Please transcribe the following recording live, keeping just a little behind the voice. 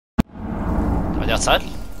the outside.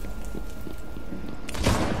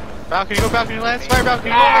 Balcony, go balcony, Lance. Fire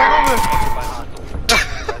balcony, go.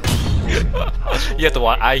 You have to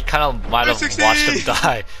watch. I kind of might have watched him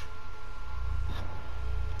die.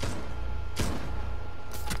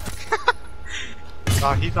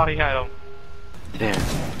 Oh, he thought he had him. Damn.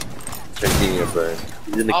 Taking a burn.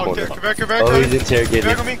 He's in the corner. Cover, he's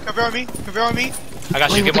interrogating. cover on me. I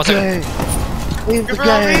got you. Give 1 second. Cover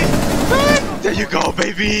on me. There you go,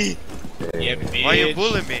 baby. Yeah, baby. Why are you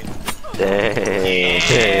bullying me?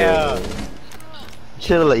 Damn.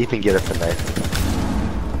 Should've let Ethan get her for knife.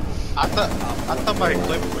 I thought my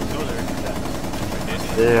flame would kill her.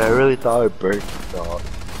 Yeah, I really thought it burnt. No.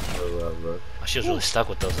 She was really stuck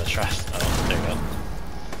with those. That's trash. Oh, there you go.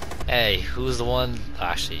 Hey, who's the one?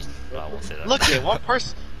 Actually, I won't say that. Look at one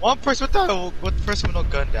person with no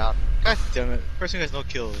gun down. God damn it! Person who has no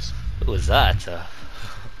kills. Who was that?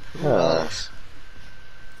 God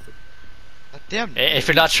damn. Hey, if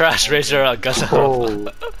you're not trash, raise your gun. Oh.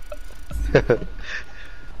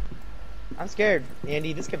 I'm scared,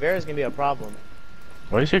 Andy. This Caveira is gonna be a problem.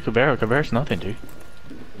 Why do you say Caveira? Caveira's nothing, dude.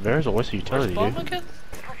 Caveira's a waste of utility, dude.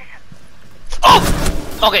 Oh!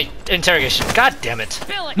 Okay, interrogation. God damn it.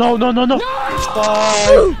 No!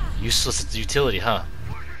 Useless utility, huh?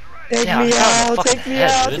 Take me out of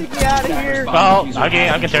here! Well, I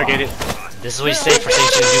can interrogate it. This is what you say for saying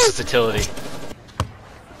she's useless utility.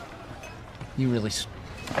 You really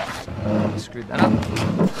screwed that up.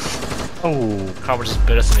 Oh, Carver just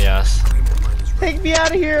bit us in the ass. Take me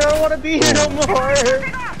out of here! I don't want to be here no more!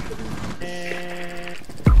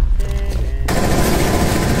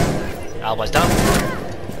 Alibi's down.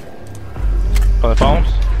 On the phones?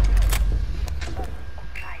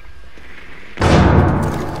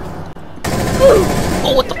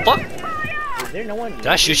 Oh, what the fuck? Is there no one? Did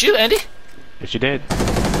I shoot you, Andy? Yes, you did.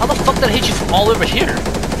 How the fuck did I hit you from all over here?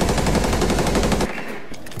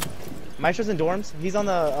 Maestro's in dorms. He's on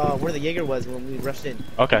the where the Jaeger was when we rushed in.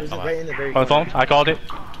 Okay. He was right in the very On the phone? I called it.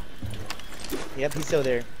 Yep, he's still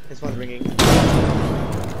there. His phone's ringing.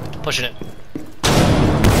 Pushing it.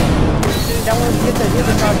 That one, get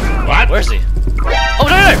the top. What? Where's he? Oh,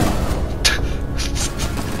 there!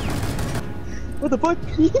 What the fuck?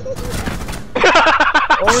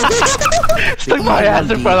 Stuck my ass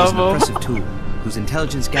in front of him. Impressive tool whose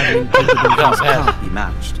intelligence gathering capabilities can't be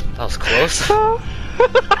matched. That was close.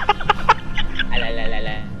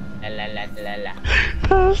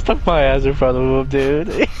 Stuck my ass in front of him, dude.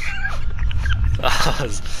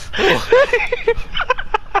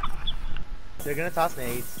 They're gonna toss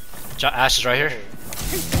nades. Ash is right here.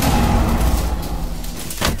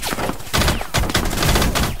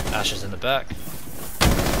 Ash is in the back.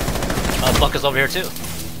 Buck is over here too.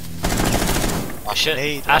 Oh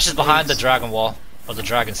shit. Ash is behind the dragon wall. Or the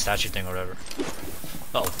dragon statue thing or whatever.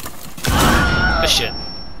 Uh oh. Good shit.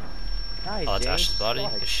 Nice, Oh, that's James. Ash's body.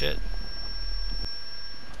 Good shit.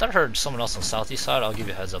 I thought I heard someone else on the southeast side. I'll give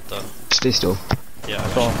you a heads up though. Stay still. Yeah,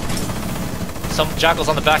 I got you. Some Jackal's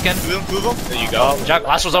on the back end. Move him. There you go.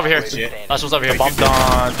 Last one's over here. Last one's over here. The bumped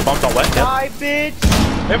on wet. Die, bitch!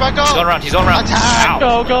 Everybody go. He's going around. Attack!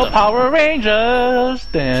 Go Power Rangers!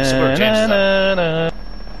 Super James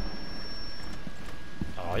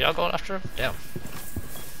Oh, y'all going after him? Damn.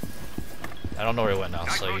 I don't know where he went now,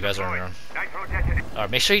 so you guys are on your own.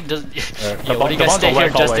 Alright, make sure he does. Yo, one of you guys stay here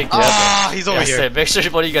just in case. Ah, he's over here. Make sure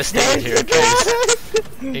one of you guys stay here in case.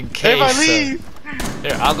 In case. Everybody leave.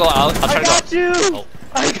 Here, I'll go. I'll try to go. You. Oh.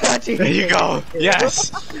 I got you! There you go.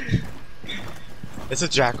 Yes. It's a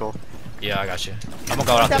jackal. Yeah, I got you. I'm gonna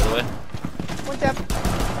go out the other way. One tap.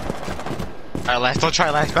 Alright, Lance, don't try,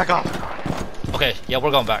 Lance. Back off. Okay, yeah,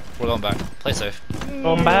 we're going back. We're going back. Play safe.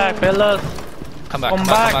 Come back, fellas. Come back.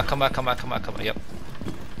 Come back. Yep.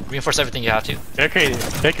 Reinforce everything you have to. Barricade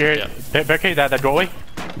that doorway.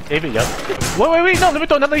 David, yep. Wait, no, let me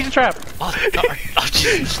throw another laser trap. Oh,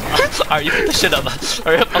 Jesus. Alright, you pick the shit up.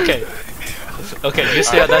 Alright, okay. Okay, you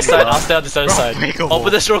stay on that side, I'll stay on this other side.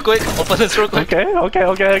 Open this real quick. Okay.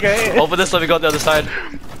 Open this, let me go on the other side.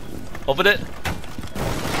 Open it.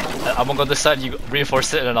 I'm gonna go this side, you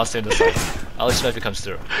reinforce it, and then I'll stay on this side. I'll let you know if it comes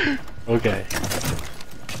through. Okay.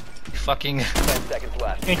 Fucking. 10 seconds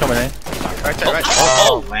left. He ain't coming in. Right there.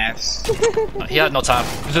 Oh, Lance. He had no time.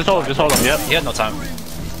 Just hold him, yep. He had no time.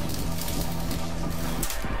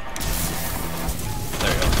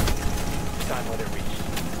 There you go. Time limit reached.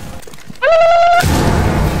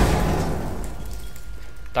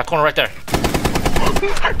 That corner right there.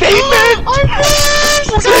 David!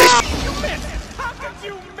 How could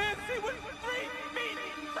you miss? It was 3 feet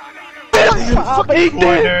in front of you.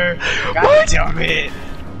 Corner. God damn it.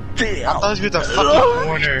 I thought you were the fucking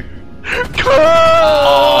corner.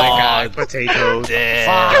 Oh Oh my god. Potatoes. Damn.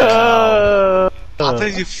 I'll tell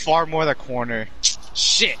you far more the corner.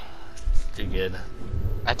 Shit. Too good.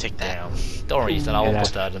 I take that. Damn. Don't worry, Ethan. I won't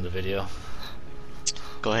put that in the video.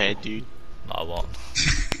 Go ahead, dude. No, I won't.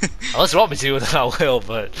 Unless you want me to, then I will,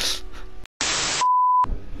 but...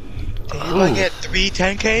 Damn, I get 3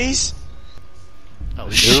 10Ks? Oh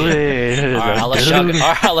shit. Alright, I'll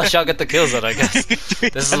let y'all get the kills then, I guess.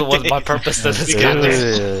 This is what my purpose to this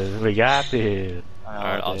game. We got this.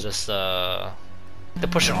 Alright, I'll just, They're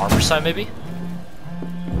pushing armor side, maybe?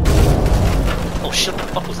 Oh shit, what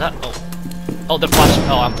the fuck was that? Oh, they're flashing.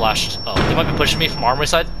 Oh, I'm flashed. Oh, they might be pushing me from armor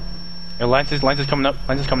side. Yeah, Lance is coming up.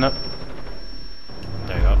 Lance is coming up.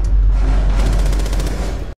 There you go.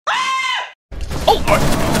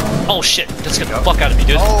 Oh! Oh shit, just get the fuck out of me,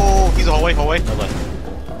 dude. Oh, he's a hallway. No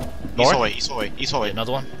way. East hallway.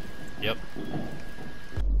 Another one? Yep.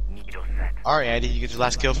 Alright, Andy, you get your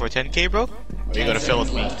last kill for a 10K, bro? Or are you gonna fill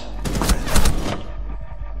with me?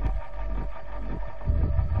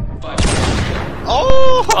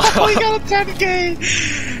 Oh! He got a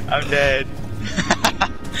 10K! I'm dead.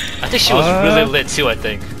 I think she was really lit too, I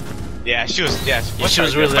think. Yeah, she was. Yeah, She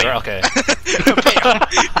was really lit. Okay.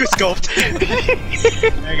 Quick scoped.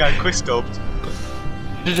 I got quick scoped.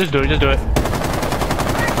 Just do it. Just do it.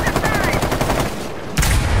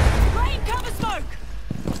 Rain cover smoke.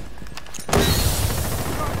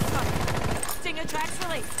 Stinger tracks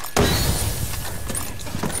released.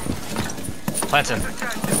 Planting.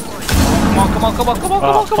 Come on.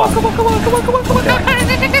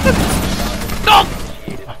 No!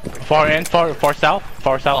 Far in, far south,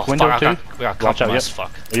 Oh, window fuck, 2. we got Watch out, compromised, yep.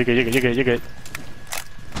 fuck. You're good.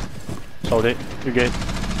 Hold it, you're good. You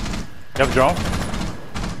have a drone?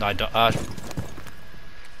 No, I don't,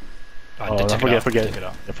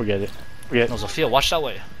 Forget it. No, Zofia, watch that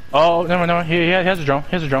way. Oh, no, he has a drone,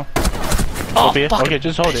 Oh, Sophia. fuck Okay,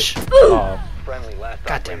 just hold bitch. it. Oh.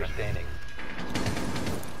 God damn it.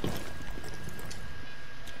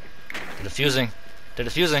 They're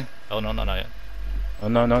defusing. Oh, no, not yet. Oh,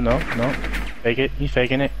 no. Fake it, he's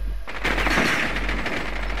faking it.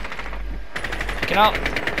 Get out.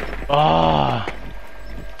 Oh.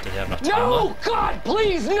 Did they have enough time left? God,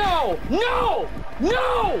 please, no!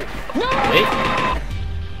 Wait.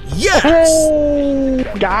 Yes! Oh,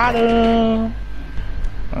 got him.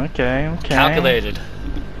 Okay. Calculated.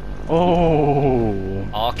 Oh.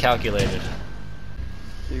 All calculated.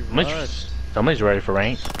 Somebody's ready for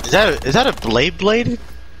rank. Is that a blade?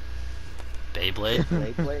 Beyblade?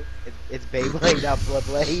 Blade? It's Beyblade, not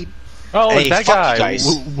Blade. Oh, Hey, it's that fuck guy. you guys.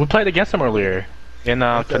 We played against him earlier in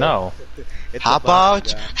Cano. How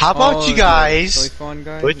about you guys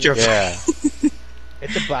put your Yeah.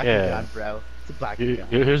 It's a black gun, bro. It's a black gun.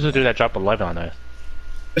 Who's the dude that dropped 11 on us?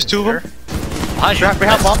 There's 2 of them. Behind you.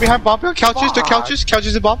 Behind bomb.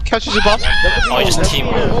 Couches and bomb. Oh, you just team.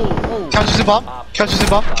 Couches and bomb.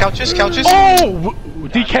 Couches. Oh!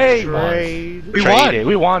 DK!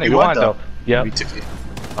 We won it though. Yep. We took it.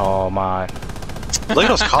 Oh my. Look at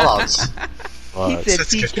those callouts. He said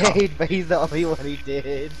TK'd, but he's the only one he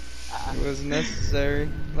did. It was necessary.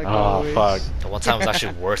 Like Oh always. fuck. The one time was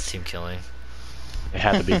actually worth team killing. It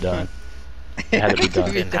had to be done. It had to be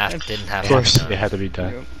done. Didn't have Of to course. be done. It had to be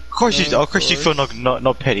done. Yep. Of course you feel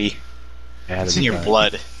no pity. It had It's to in be your done.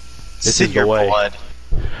 blood. This It's in is your the way. blood.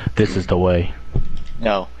 This is the way.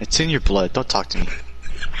 No, it's in your blood. Don't talk to me.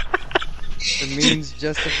 The means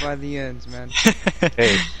justify the ends, man.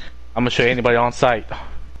 Hey, I'm gonna show you anybody on site.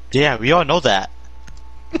 Yeah, we all know that.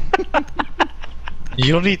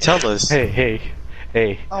 You don't need to tell us. Hey.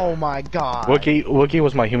 Oh my god. Wookie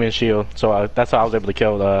was my human shield, so that's how I was able to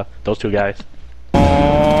kill those 2 guys.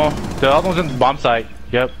 Oh, the other one's in the bomb site.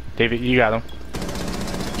 Yep, David, you got him.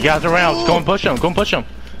 You guys around. Just go and push him.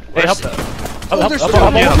 Hey, help. Help.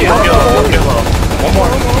 One more.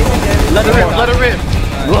 Let it rip.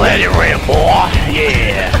 Let it rip, boy.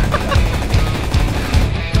 Yeah.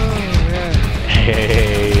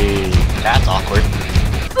 Hey. That's awkward.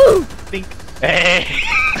 Hey.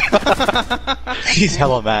 He's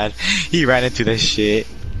hella mad. He ran into this shit.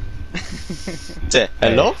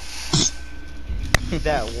 Hello?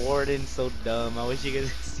 That warden's so dumb. I wish you could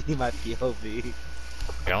see my POV.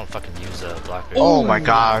 I don't fucking use Blackbeard. Oh my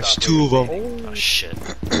gosh, 2 of them. Oh shit.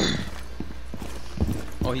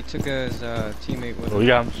 Oh, he took his teammate with Oh, him. we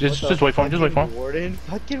got him. Just wait for him. Warden?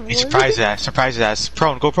 Fucking warden? He surprised his ass.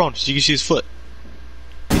 Prone, go prone so you can see his foot.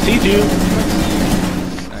 He sees you.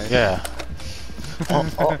 Nice. Yeah. I'm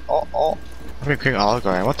gonna create Olive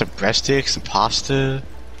Garden. I want the breadsticks, the pasta.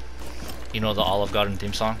 You know the Olive Garden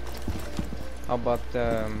theme song? How about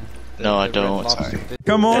No, I the don't, Red Lobster sorry. dish?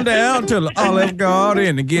 Come on down to the Olive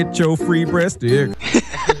Garden and get your free breast stick.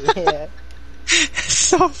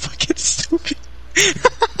 so fucking stupid.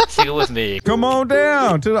 Sing it with me. Come on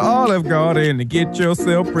down to the Olive Garden and get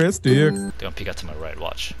yourself breadsticks. They're gonna peek out to my right,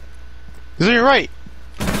 watch. He's on your right.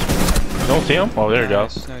 Don't see him? Oh, there you go.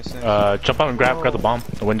 Nice. Jump up and grab the bomb,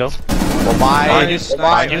 the window. Why is it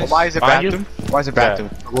Behind you. bathroom? Why is it bathroom?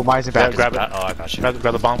 Why is it Yeah, bathroom? grab it. Oh, I got you.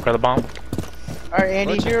 Grab the bomb, grab the bomb. Alright,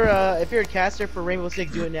 Andy, if you're a caster for Rainbow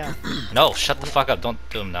Six, do it now. No, shut the fuck up. Don't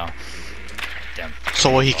do him now. Damn. So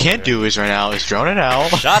what he can't do is right now is drone it out.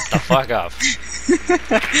 Shut the fuck up.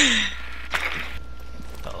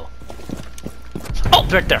 Uh-oh. Oh,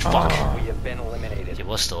 right there, fuck. We have been eliminated. He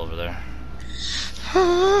was still over there.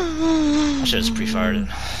 I should've just pre-fired it.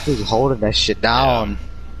 He's holding that shit down.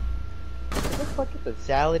 What the fuck is a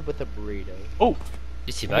salad with a burrito? Oh,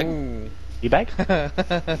 You teabag? you back?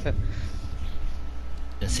 Didn't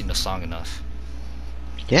sing the song enough.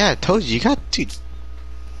 Yeah, I told you, dude.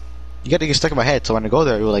 You got to get stuck in my head. So when I go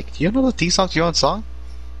there, you're like, do you know the theme song to your own song?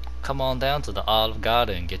 Come on down to the Olive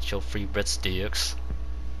Garden and get your free breadsticks.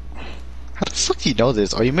 How the fuck do you know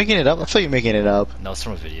this? Are you making it up? I thought you were making it up. No, it's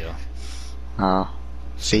from a video. Oh.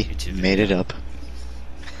 See? YouTube Made it up.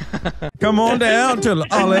 Come on down to the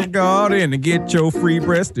Olive Garden and get your free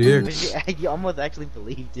breadsticks. You almost actually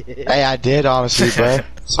believed it. Hey, I did, honestly, bro.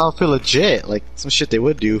 That's how I feel legit. Like, some shit they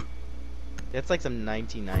would do. That's like some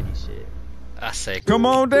 1990 shit. I say. Come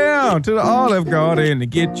on down to the Olive Garden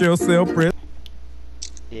and get yourself breadsticks.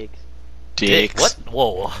 Dicks. Dick. What?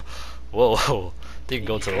 Whoa. Whoa. Didn't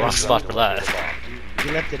go to the wrong spot for that.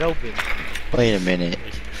 You left it open. Wait a minute.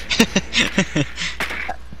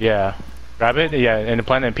 Yeah. Grab it, yeah, and the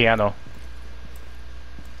plant and piano.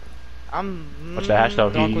 Watch the hash though,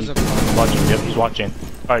 Doc was he's a- watching, yep, he's watching.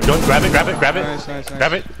 Alright, go, grab it. Nice.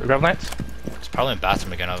 Grab it, grab Lance. It's probably in the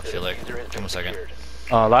bathroom again, I feel like. Give him a second.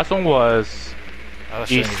 Last one was I have a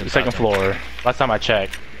feeling east, he's in the second bathroom. floor. Last time I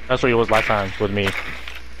checked. That's where he was last time with me.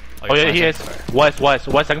 Oh you're yeah, he is. fine, West,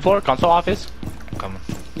 second floor, console office. I'm coming.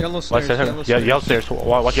 Yellow West, stairs. yellow stairs.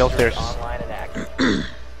 Watch yellow stairs. Online and active.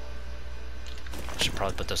 I should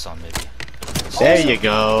probably put this on maybe. There you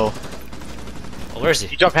go. Oh, where is he?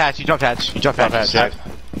 You jump hatch. Yeah.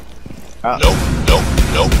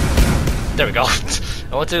 Nope. There we go.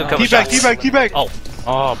 I want to come Teabag. Oh,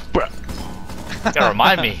 Oh, bruh. you gotta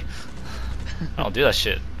remind me. I don't do that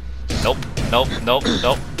shit. Nope.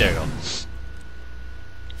 There you go.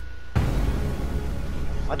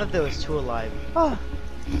 I thought there was two alive.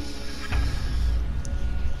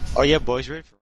 Oh yeah, boys, ready for